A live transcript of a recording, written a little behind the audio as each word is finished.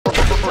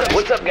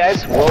What's up,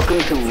 guys? Welcome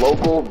to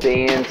local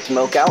band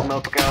Smokeout.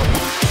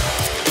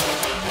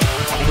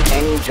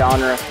 Any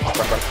genre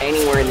from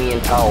anywhere in the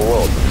entire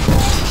world.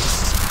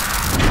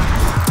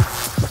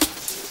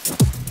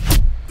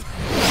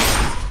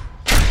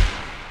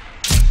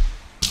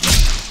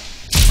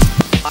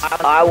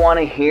 I want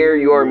to hear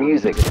your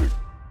music.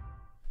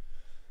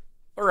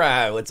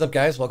 Alright, what's up,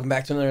 guys? Welcome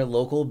back to another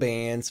local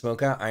band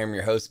Smokeout. I am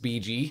your host,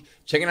 BG.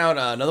 Checking out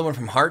another one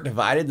from Heart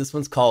Divided. This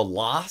one's called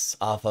Loss,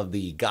 off of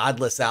the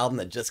Godless album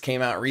that just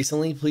came out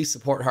recently. Please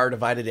support Heart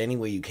Divided any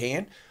way you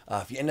can.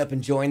 If you end up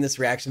enjoying this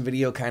reaction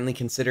video, kindly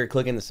consider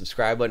clicking the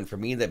subscribe button for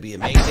me. That'd be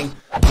amazing.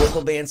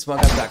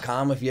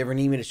 Localbandsmokeout.com. If you ever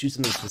need me to shoot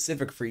something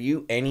specific for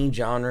you, any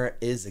genre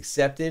is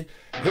accepted.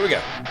 Here we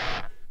go.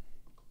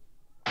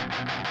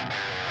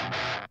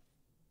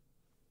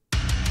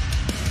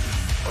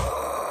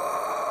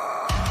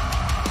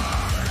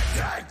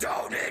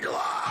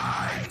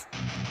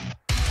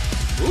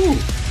 Ooh.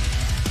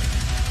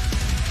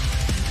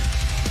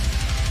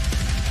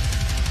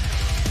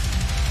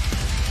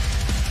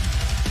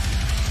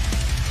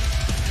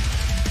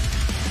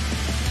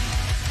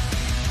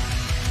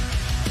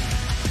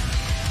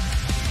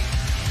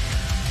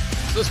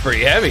 This is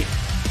pretty heavy.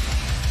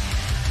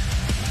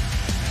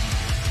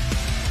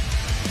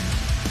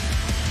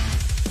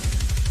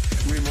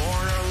 We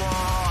mourn our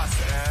loss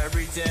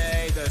every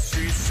day. The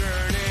streets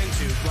turn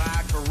into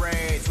black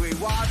parades. We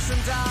watch them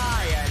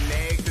die and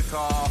make the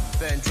call,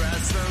 then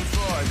dress them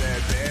for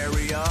their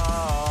burial.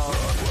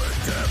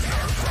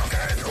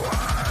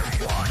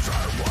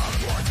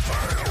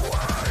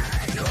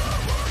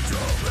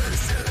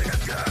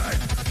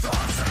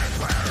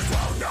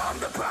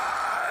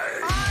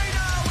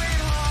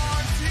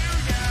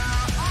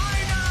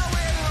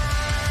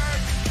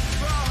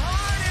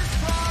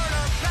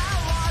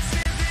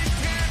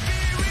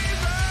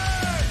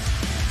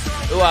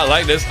 Oh, I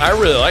like this. I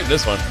really like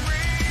this one.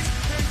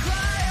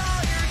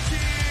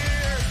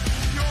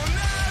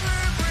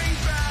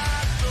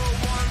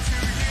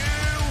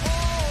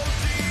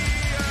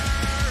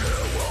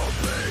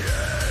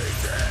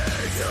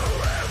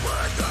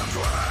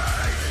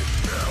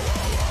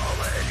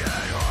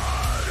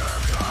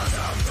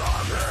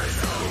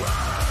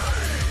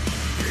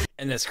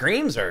 And the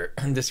screams are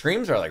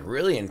like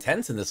really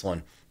intense in this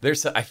one.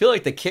 I feel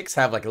like the kicks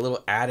have like a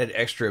little added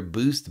extra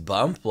boost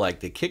bump. Like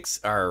the kicks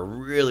are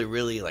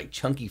really like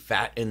chunky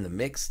fat in the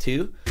mix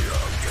too.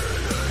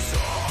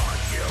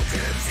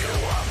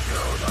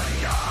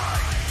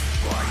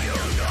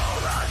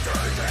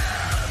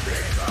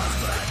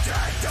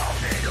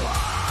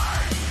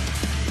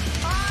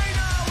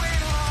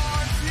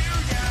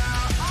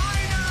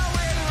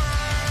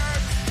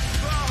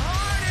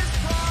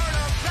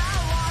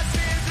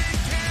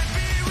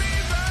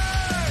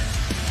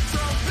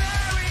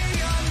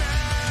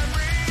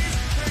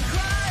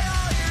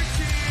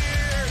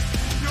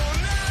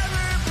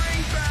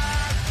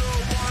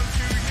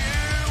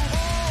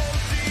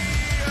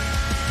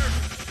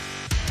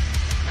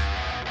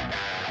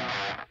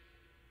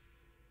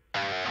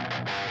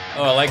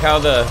 Oh, I like how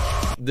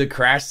the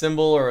crash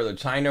cymbal or the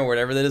china or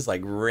whatever that is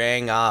like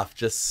rang off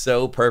just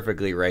so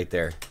perfectly right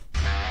there.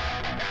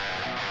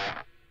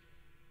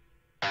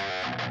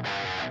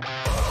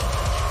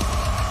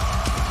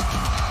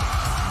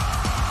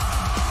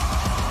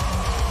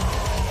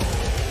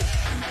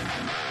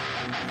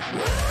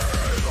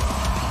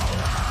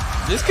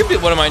 This could be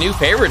one of my new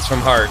favorites from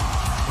Heart.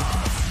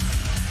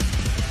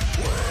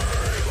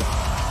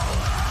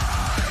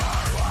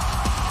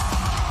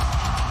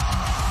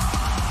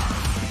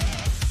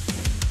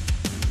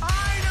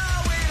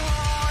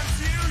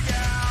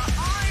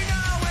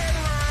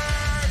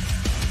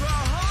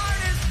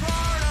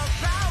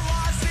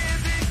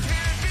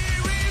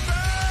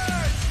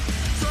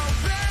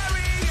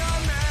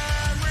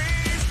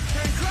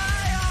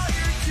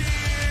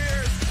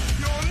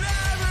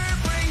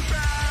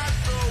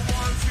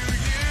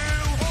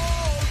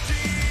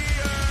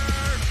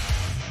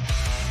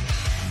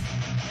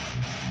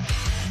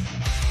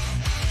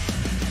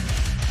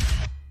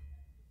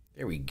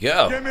 There we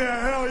go. Give me a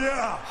hell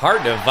yeah!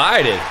 Heart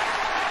Divided.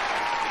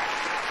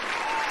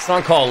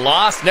 Song called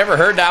Lost. Never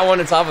heard that one.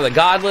 It's off of the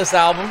Godless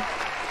album.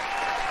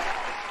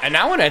 And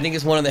that one I think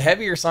is one of the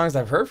heavier songs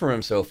I've heard from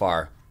him so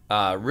far.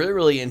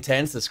 Really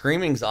intense. The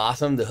screaming's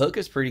awesome. The hook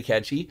is pretty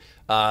catchy.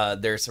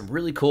 There's some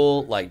really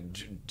cool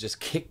like just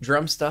kick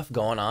drum stuff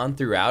going on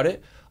throughout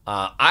it.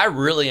 I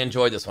really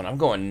enjoyed this one. I'm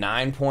going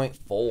 9.4.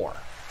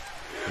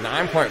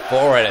 9.4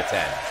 out of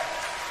 10.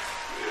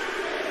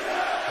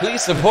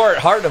 Please support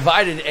Heart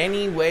Divided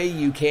any way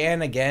you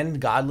can. Again,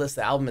 Godless,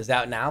 the album is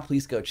out now.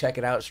 Please go check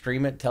it out,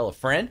 stream it, tell a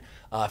friend.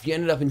 If you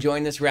ended up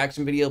enjoying this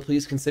reaction video,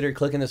 please consider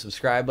clicking the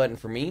subscribe button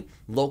for me.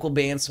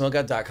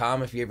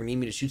 Localbandsmokeout.com. If you ever need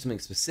me to shoot something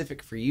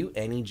specific for you,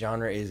 any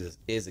genre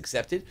is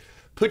accepted.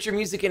 Put your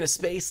music into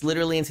space,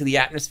 literally into the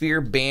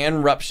atmosphere.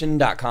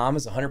 Bandruption.com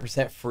is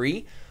 100%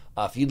 free.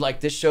 If you'd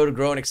like this show to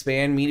grow and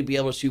expand, me to be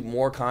able to shoot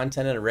more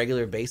content on a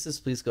regular basis,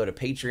 please go to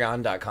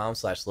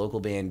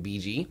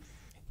patreon.com/localbandbg.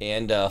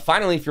 And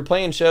finally, if you're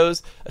playing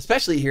shows,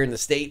 especially here in the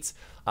States,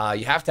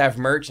 You have to have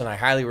merch, and I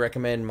highly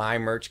recommend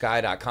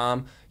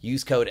mymerchguy.com.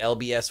 Use code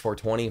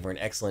LBS420 for an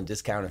excellent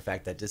discount. In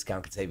fact, that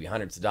discount could save you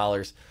hundreds of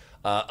dollars.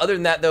 Other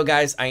than that, though,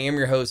 guys, I am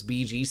your host,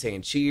 BG,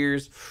 saying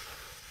cheers.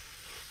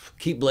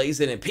 Keep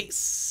blazing and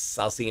peace.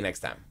 I'll see you next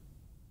time.